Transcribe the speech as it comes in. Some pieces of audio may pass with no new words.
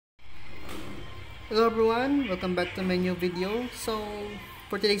Hello everyone, welcome back to my new video. So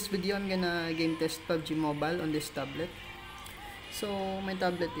for today's video, I'm gonna game test PUBG Mobile on this tablet. So my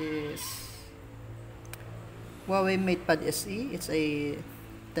tablet is Huawei Matepad SE. It's a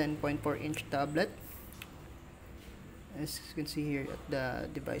 10.4-inch tablet, as you can see here at the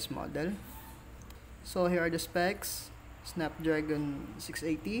device model. So here are the specs: Snapdragon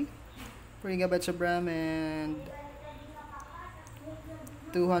 680, 4GB of RAM, and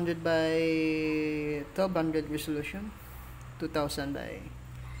 200 by 1200 resolution, 2000 by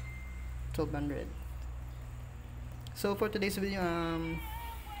 1200. So for today's video, I'm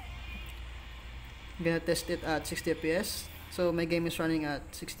gonna test it at 60 fps. So my game is running at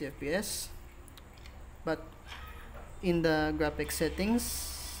 60 fps, but in the graphics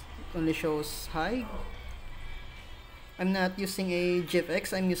settings it only shows high. I'm not using a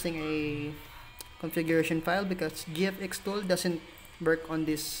GFX, I'm using a configuration file because GFX tool doesn't work on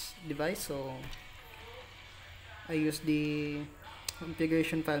this device, so I use the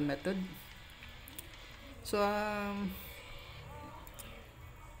configuration file method. So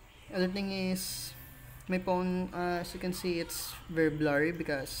other thing is my phone, as you can see, it's very blurry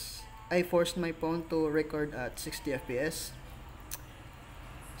because I forced my phone to record at 60 fps.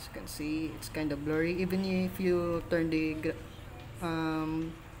 As you can see, it's kind of blurry even if you turn the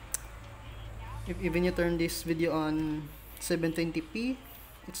even you turn this video on 720p,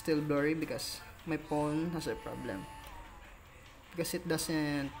 it's still blurry because my phone has a problem, because it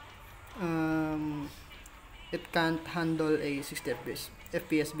doesn't it can't handle a 60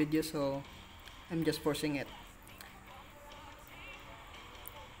 fps video, so I'm just forcing it.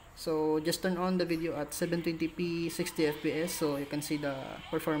 So just turn on the video at 720p 60 fps so you can see the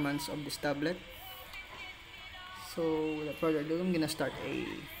performance of this tablet. So without further ado, I'm gonna start a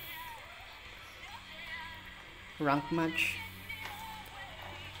rank match.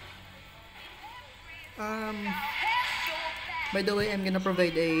 By the way, I'm gonna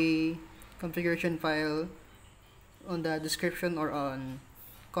provide a configuration file on the description or on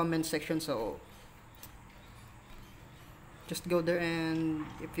comment section, so just go there, and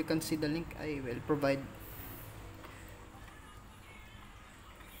if you can see the link, I will provide,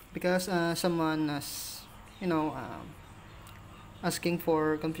 because someone has, asking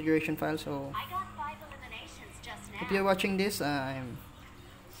for configuration file. So if you're watching this, I'm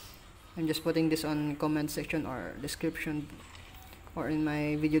just putting this on comment section or description or in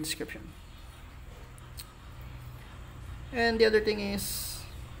my video description. And the other thing is,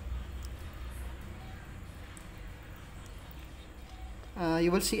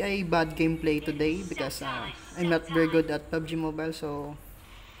 you will see a bad gameplay today because I'm not very good at PUBG Mobile, so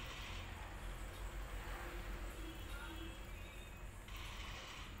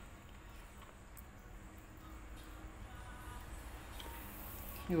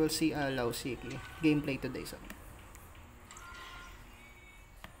you will see a lousy gameplay today. So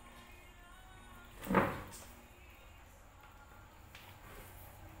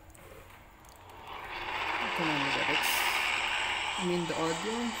I mean the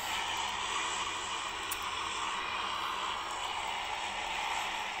audio.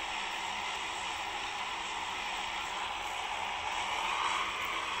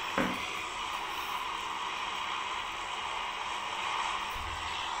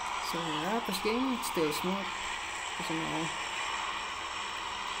 So yeah, first game, it's still smooth. Kasi now,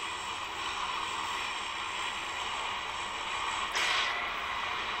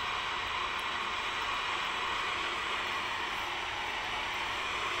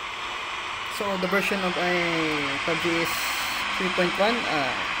 so the version of PUBG is 3.1.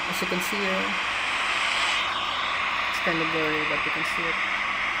 As you can see here, it's kind of blurry, but you can see it.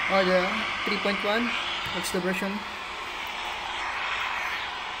 Oh yeah, 3.1. That's the version.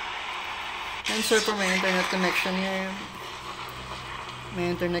 I'm sorry for my internet connection here. My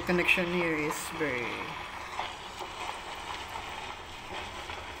internet connection here is very...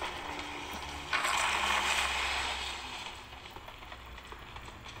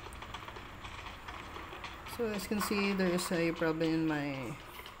 So as you can see, there is a problem in my...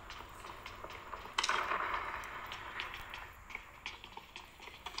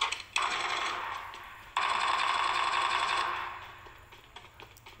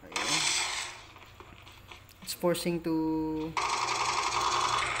 It's forcing to...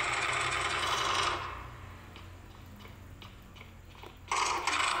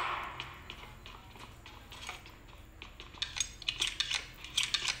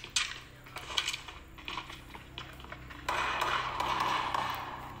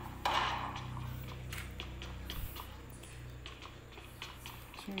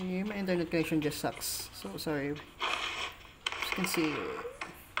 my internet connection just sucks, so sorry. As you can see,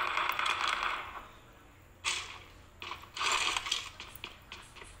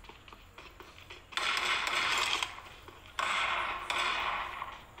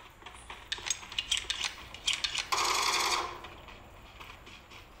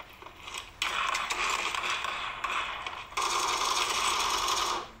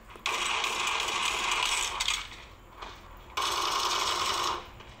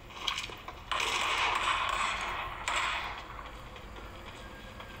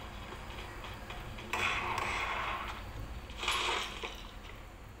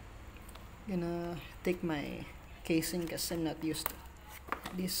 Gonna take my casing because I'm not used to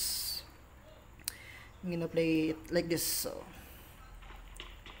this. I'm gonna play it like this. So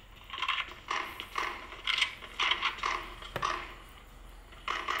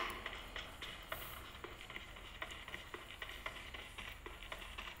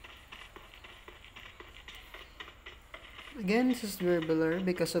again, this is very blur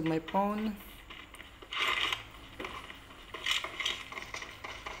because of my phone.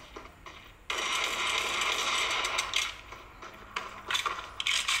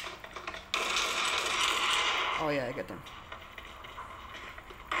 Oh yeah, I got them.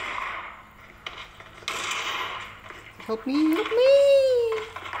 Help me, help me!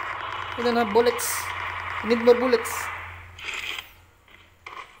 I don't have bullets. I need more bullets.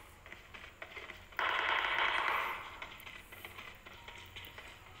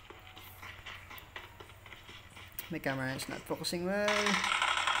 My camera is not focusing well,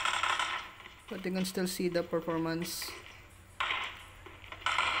 but you can still see the performance.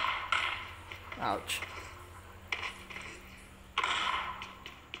 Ouch.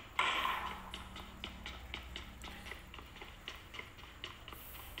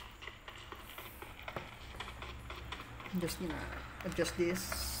 I'm just gonna adjust this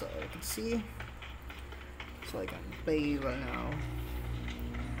so I can see, so I can play well now.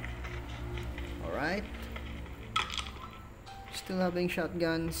 Alright. Still having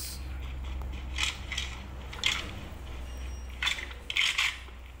shotguns.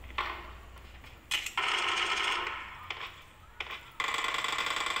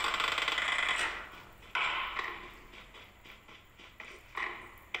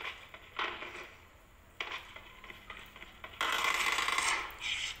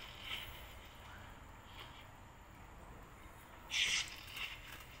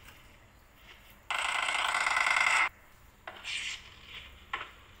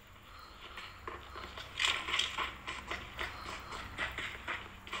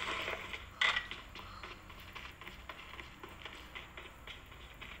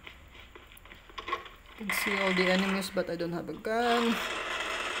 I can see all the enemies, but I don't have a gun.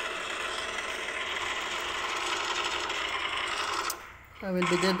 I will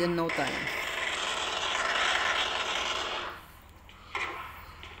be dead in no time.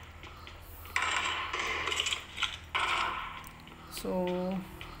 So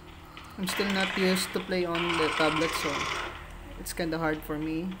I'm still not used to play on the tablet, so it's kinda hard for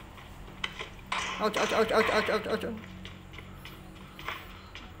me. Ouch, ouch, ouch, ouch, ouch, ouch, ouch.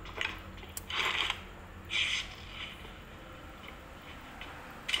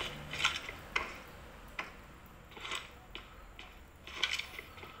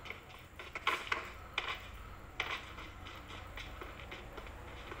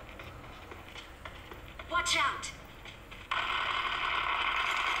 Watch out!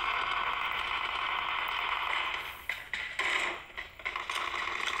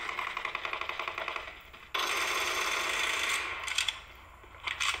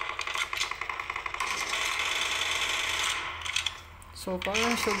 So far,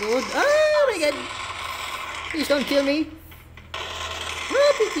 so good. Oh my god! Please don't kill me!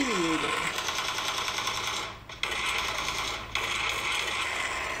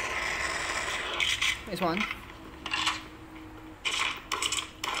 Nice one.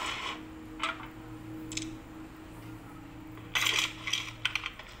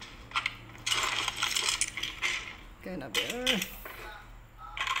 Kinda better.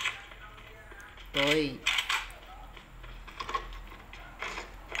 Toy.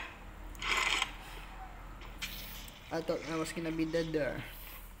 I thought I was gonna be dead there.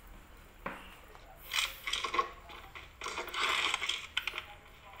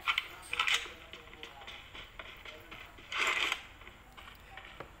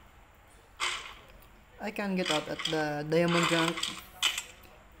 I can't get out at the diamond rank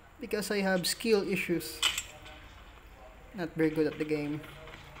because I have skill issues. Not very good at the game.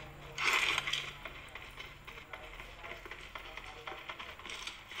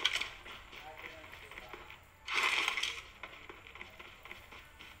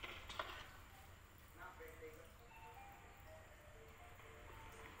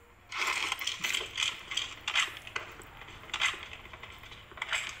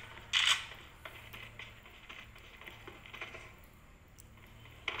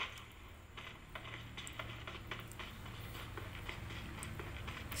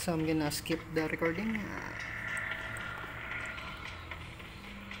 So I'm gonna skip the recording.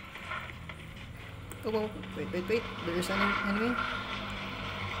 Oh, wait. There is an enemy.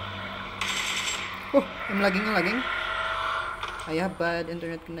 Oh, I'm lagging. I have bad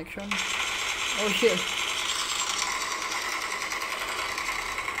internet connection. Oh shit.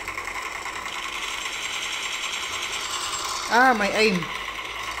 Ah, my aim.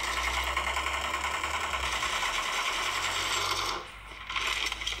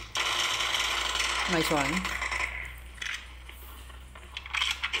 Nice one.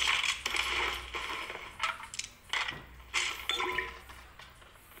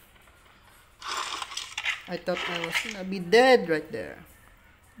 I thought I was gonna be dead right there.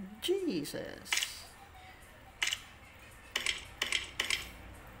 Jesus.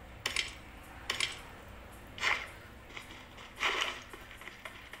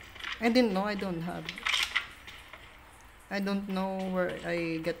 I didn't know I don't have. I don't know where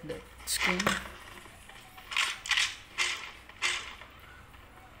I get that skin.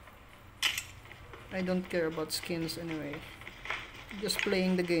 I don't care about skins anyway. Just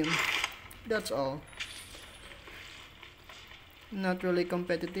playing the game. That's all. Not really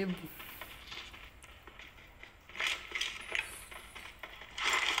competitive.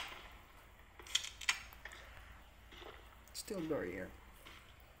 Still barrier.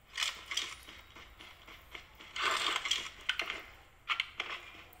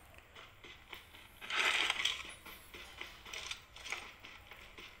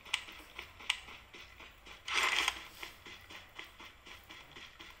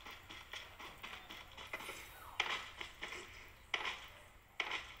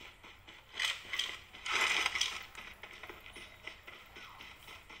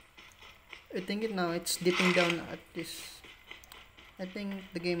 I think it's dipping down at this. I think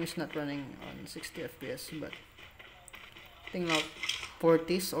the game is not running on 60 FPS, but I think about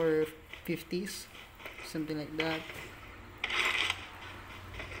 40s or 50s, something like that.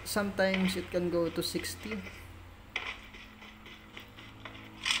 Sometimes it can go to 60.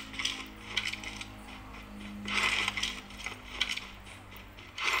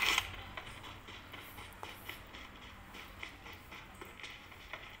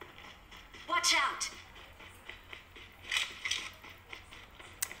 Watch out!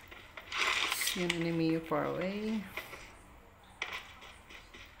 See an enemy far away.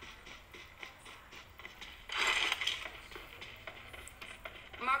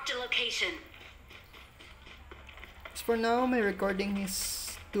 Marked a location. As for now, my recording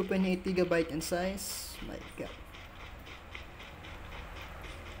is 2.8 GB in size. My God.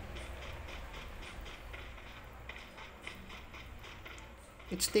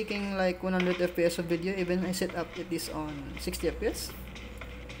 It's taking like 100 FPS of video, even I set up this on 60 FPS.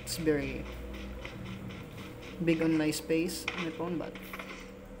 It's very big on my space on my phone, but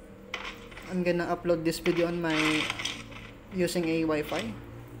I'm gonna upload this video on my using a Wi-Fi.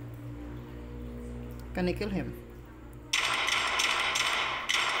 Can I kill him?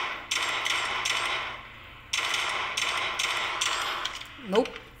 Nope.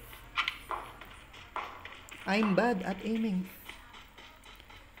 I'm bad at aiming.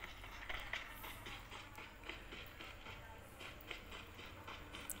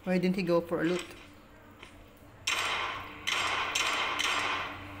 Why didn't he go for a loot?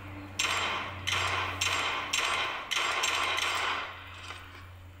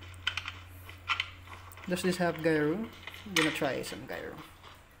 Does this have gyro? I'm gonna try some gyro.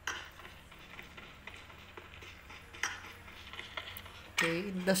 Okay,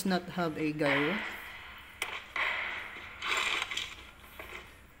 it does not have a gyro.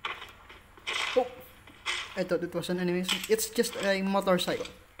 Oh! I thought it was an enemy. It's just a motorcycle.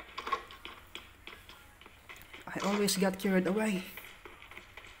 I always got carried away.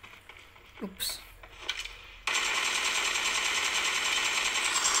 Oops.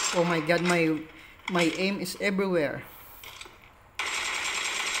 Oh my God, my aim is everywhere.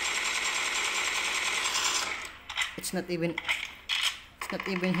 It's not even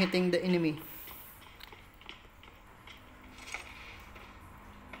hitting the enemy.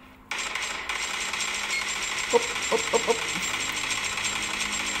 Up, up, up, up.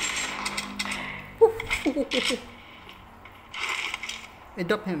 I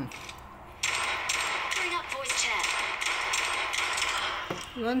dropped him. Bring up voice chat.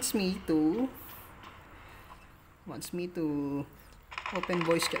 Wants me to open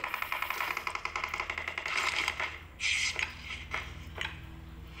voice chat.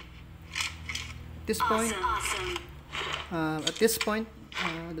 At this point,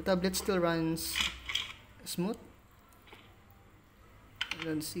 the tablet still runs smooth. I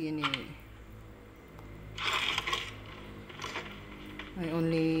don't see any. I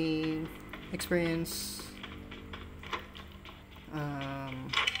only experience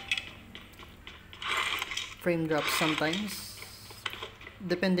frame drops sometimes,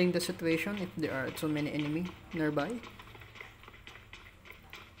 depending the situation. If there are too many enemy nearby,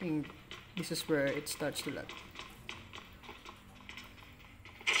 I think this is where it starts to lag.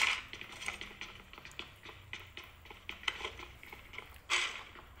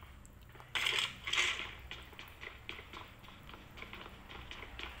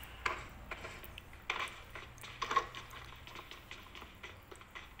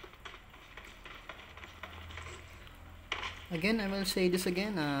 Again, I will say this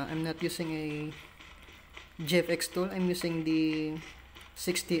again, I'm not using a GFX tool, I'm using the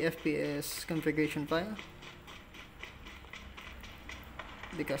 60 FPS configuration file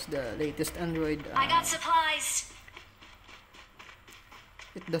because the latest Android I got supplies.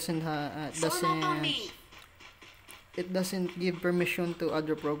 it doesn't Form up on me. it doesn't give permission to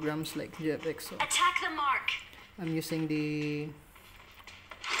other programs like GFX, so Attack the mark. I'm using the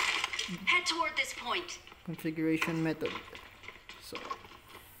Head toward this point. configuration method. So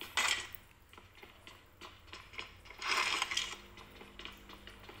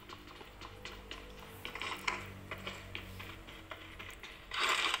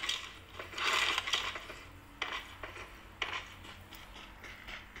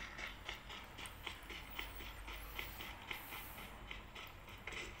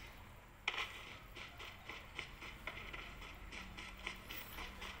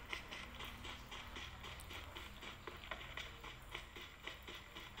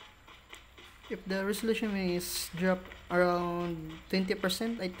if the resolution is dropped around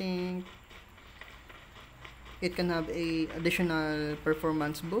 20%, I think it can have a additional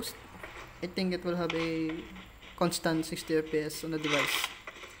performance boost. I think it will have a constant 60 FPS on the device.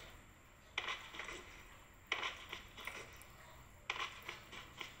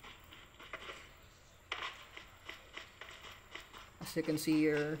 As you can see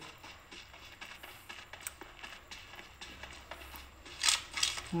here,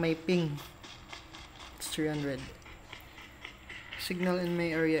 my ping, it's 300. Signal in my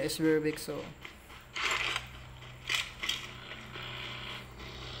area is very big, so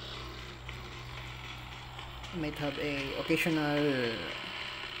I might have a occasional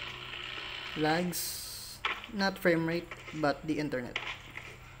lags, not frame rate, but the internet.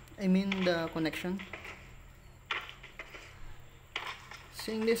 I mean the connection.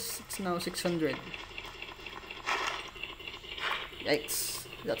 Seeing this, it's now 600. Yikes,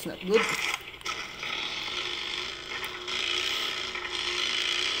 that's not good.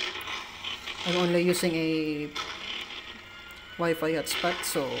 I'm only using a Wi-Fi hotspot,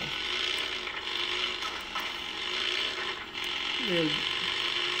 so there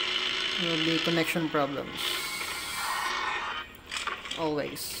will be connection problems.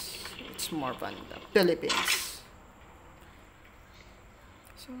 Always, it's more fun in the Philippines.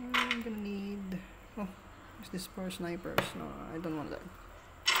 So I'm gonna need. Oh, is this for snipers? No, I don't want that.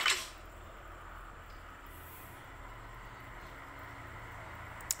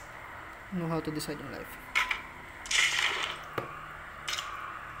 Know how to decide in life.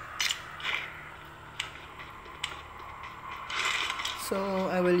 So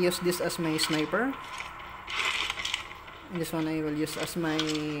I will use this as my sniper. And this one I will use as my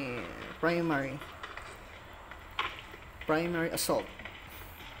primary assault.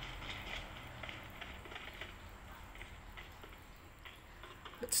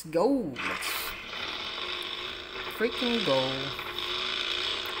 Let's go. Let's freaking go.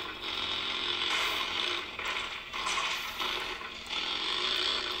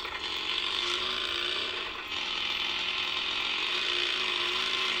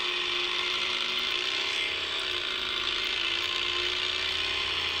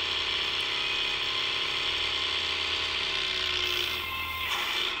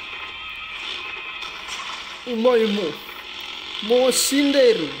 Umay mo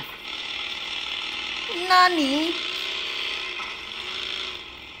Shinderu. Nani?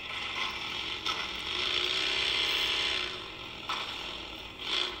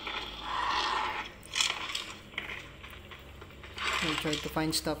 I'll try to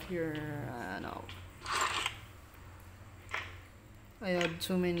find stuff here. No. I had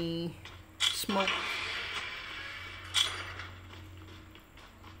so many smoke.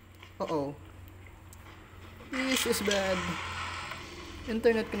 Uh-oh. This is bad.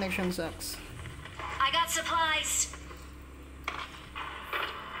 Internet connection sucks. I got supplies.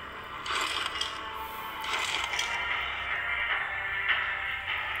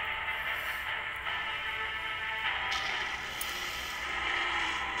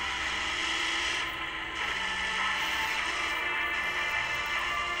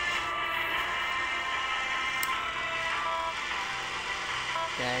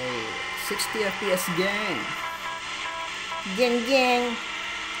 Okay, 60 FPS gang. Gang.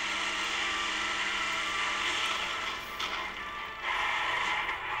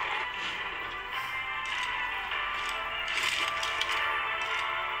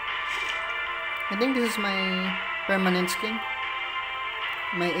 I think this is my permanent skin.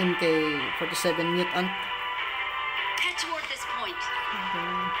 My MK47 mutant. Head toward this point.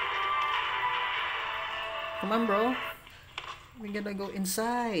 Okay. Come on, bro. We gotta go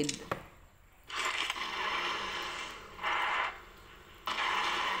inside.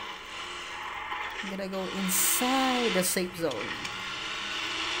 I'm gonna go inside the safe zone.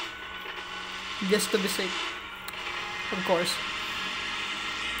 Just to be safe. Of course.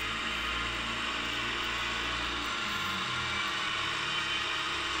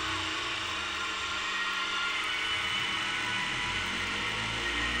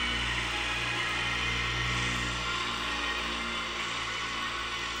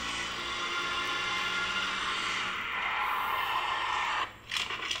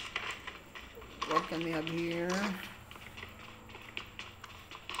 What can we have here?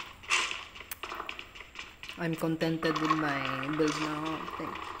 I'm contented with my build now.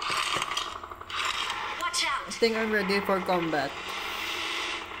 Watch out! I think I'm ready for combat.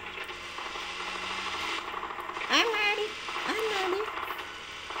 I'm ready.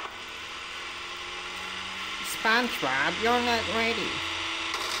 SpongeBob, you're not ready.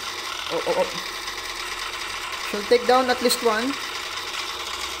 Oh. She'll take down at least one.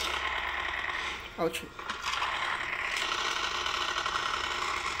 Ouch.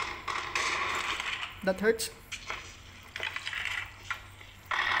 That hurts.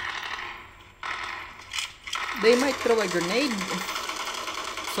 They might throw a grenade,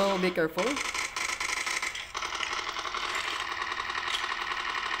 so be careful.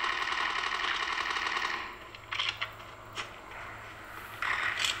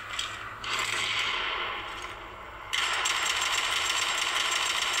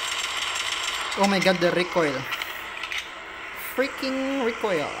 Oh my god, the recoil. Freaking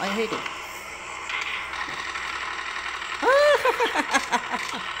recoil. I hate it.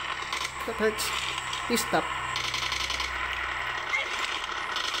 That hurts. Please stop.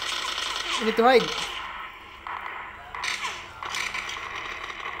 You need to hide.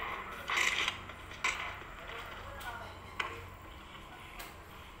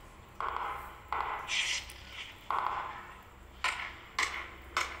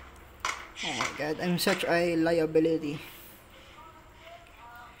 Oh my god, I'm such a liability.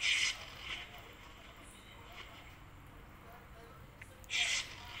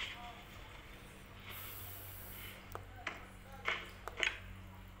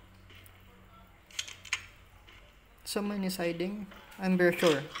 Someone is hiding. I'm very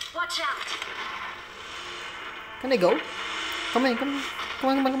sure. Watch out! Can I go? Come on. Come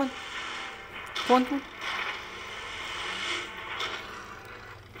on.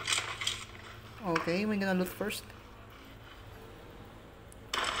 Okay, we're gonna loot first.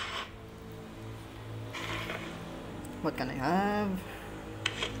 What can I have?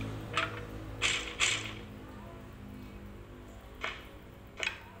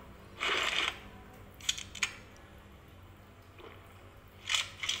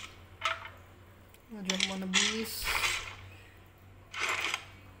 I'll jump one of these.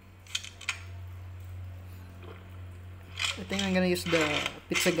 I think I'm gonna use the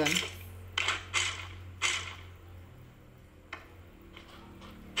pizza gun.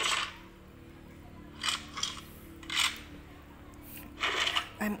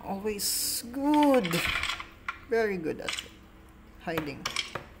 I'm always good. Very good at hiding.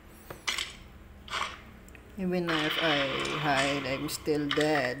 Even if I hide, I'm still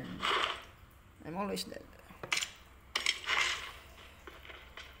dead. I'm always dead.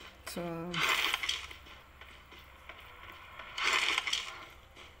 So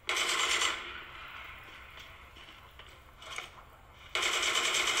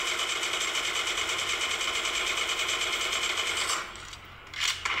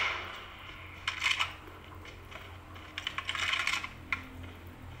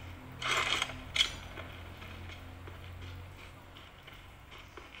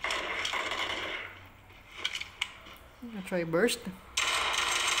I'll try burst.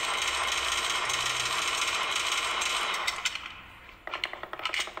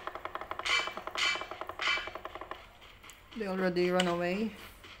 They already run away.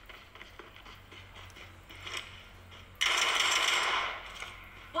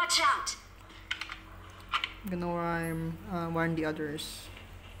 Watch out! I'm gonna warn the others.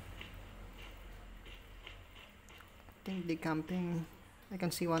 I think they're camping. I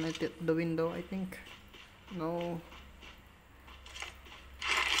can see one at the window, I think. No.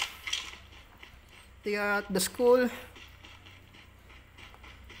 They are at the school.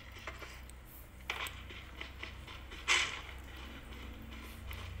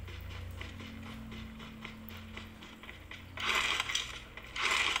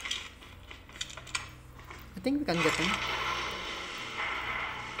 I think we can get them.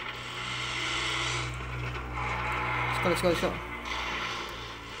 Let's go.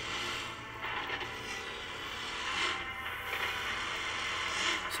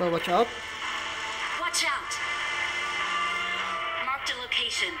 So watch out. Watch out! Marked a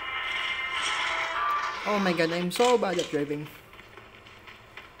location. Oh my god, I'm so bad at driving.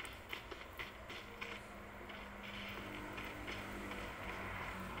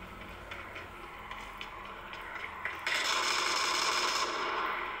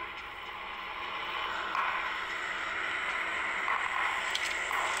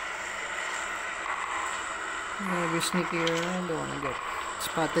 I'm gonna be sneaky here. I don't wanna get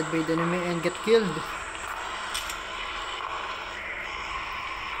spotted by the enemy and get killed.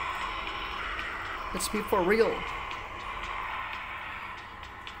 Let's be for real.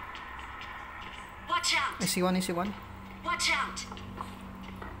 Watch out! I see one, I see one. Watch out!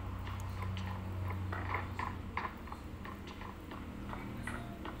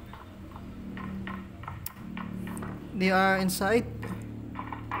 They are inside.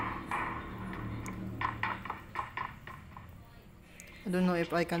 I don't know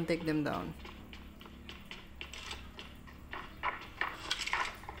if I can take them down.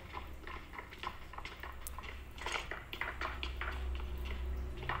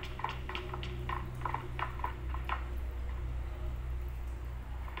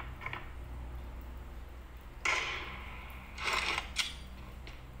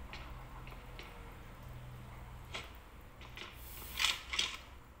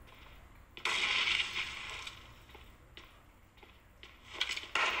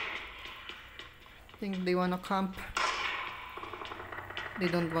 I think they wanna camp. They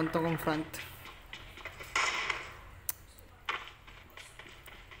don't want to confront.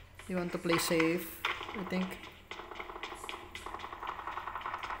 They want to play safe, I think.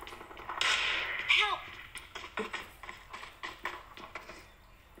 Help!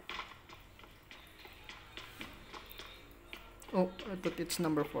 Oh, I thought it's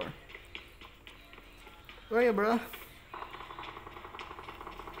number 4. Where are you, bro?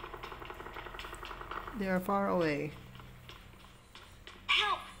 They are far away.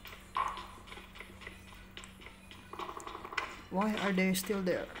 Help! Why are they still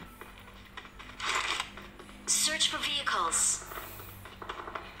there? Search for vehicles.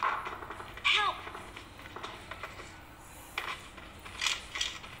 Help!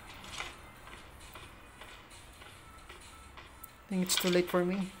 I think it's too late for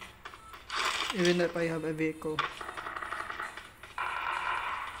me. Even if I have a vehicle.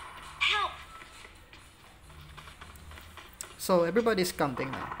 Help! So everybody's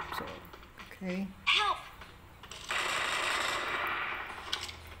camping now. So okay. Help!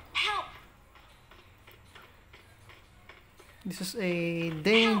 Help! This is a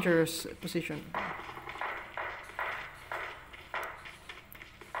dangerous position.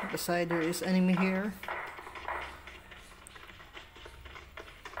 Beside there is enemy here.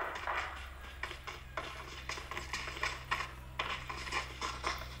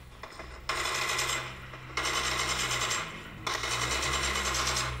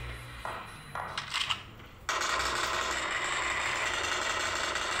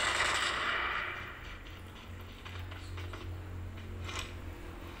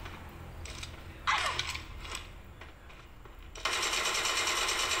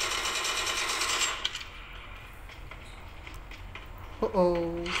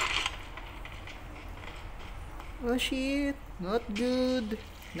 Uh-oh. Oh shit. Not good.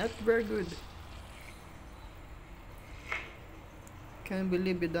 Not very good. Can't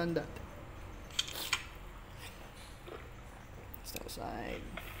believe you done that. Step aside.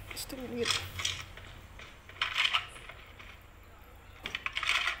 Just doing it.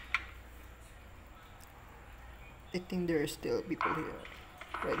 I think there are still people here.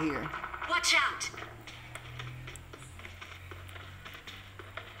 Right here. Watch out!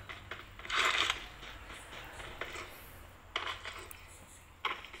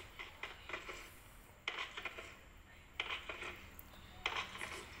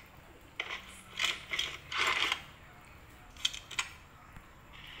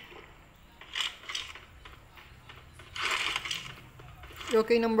 You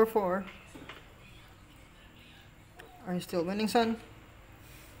okay, number 4? Are you still winning, son?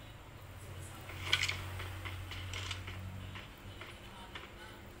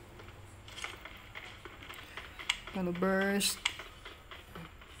 Gonna burst.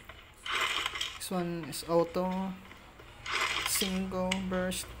 This one is auto. Single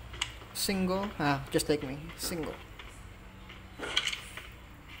burst. Single. Ah, just like me. Single.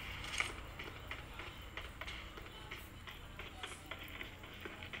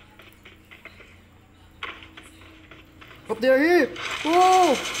 Up there, here!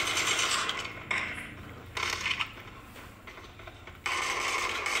 Whoa!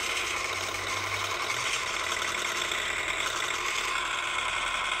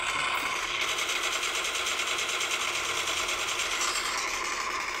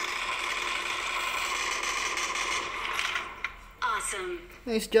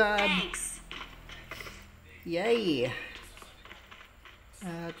 Nice job. Thanks. Yay.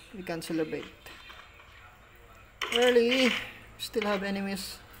 We can celebrate. Early. Still have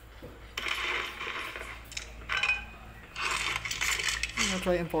enemies. I'm gonna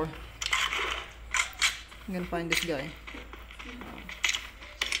try M4. I'm gonna find this guy.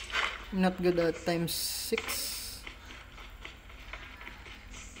 I'm not good at times 6.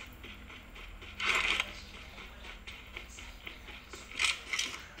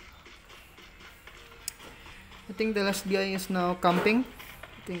 I think the last guy is now camping.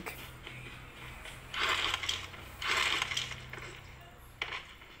 I think.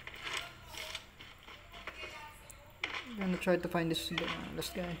 I'm gonna try to find this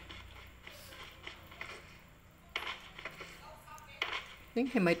last guy. I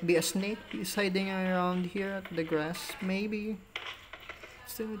think he might be a snake. He's hiding around here at the grass. Maybe.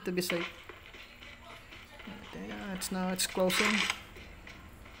 Still need to be safe. Yeah, it's closing.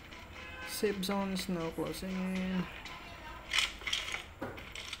 Safe zone is now closing in.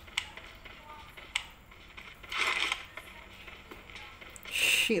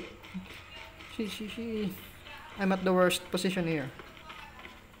 Shit. I'm at the worst position here.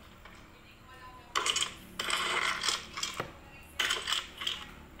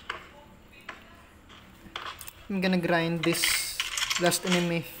 I'm gonna grind this last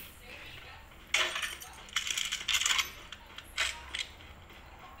enemy.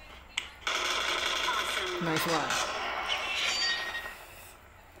 Nice one.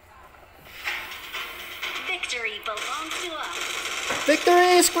 Victory belongs to us.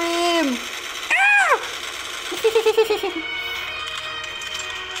 Victory scream!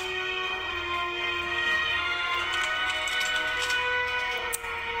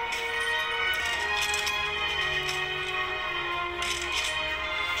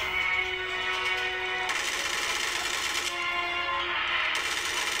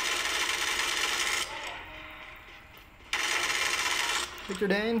 Victor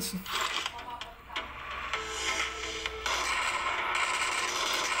dance.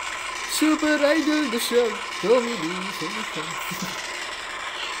 Super Idol the show. Show me this.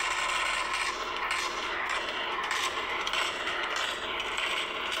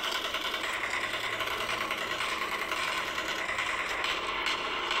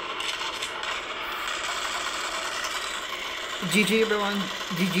 GG everyone.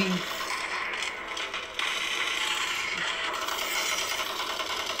 GG.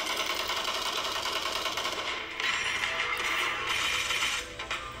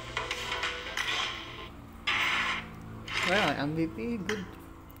 Well, MVP,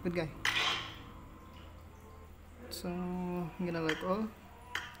 good guy. So I'm gonna like all.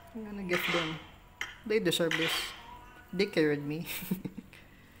 I'm gonna give them. They deserve this. They carried me.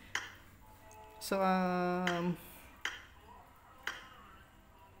 So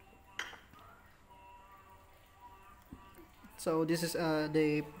so this is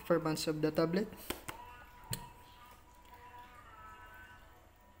the performance of the tablet.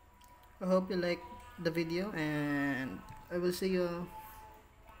 I hope you like the video, and I will see you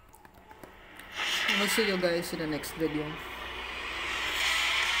guys in the next video.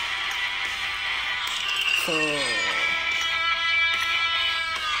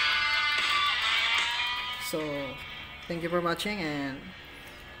 So thank you for watching, and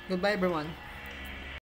goodbye everyone.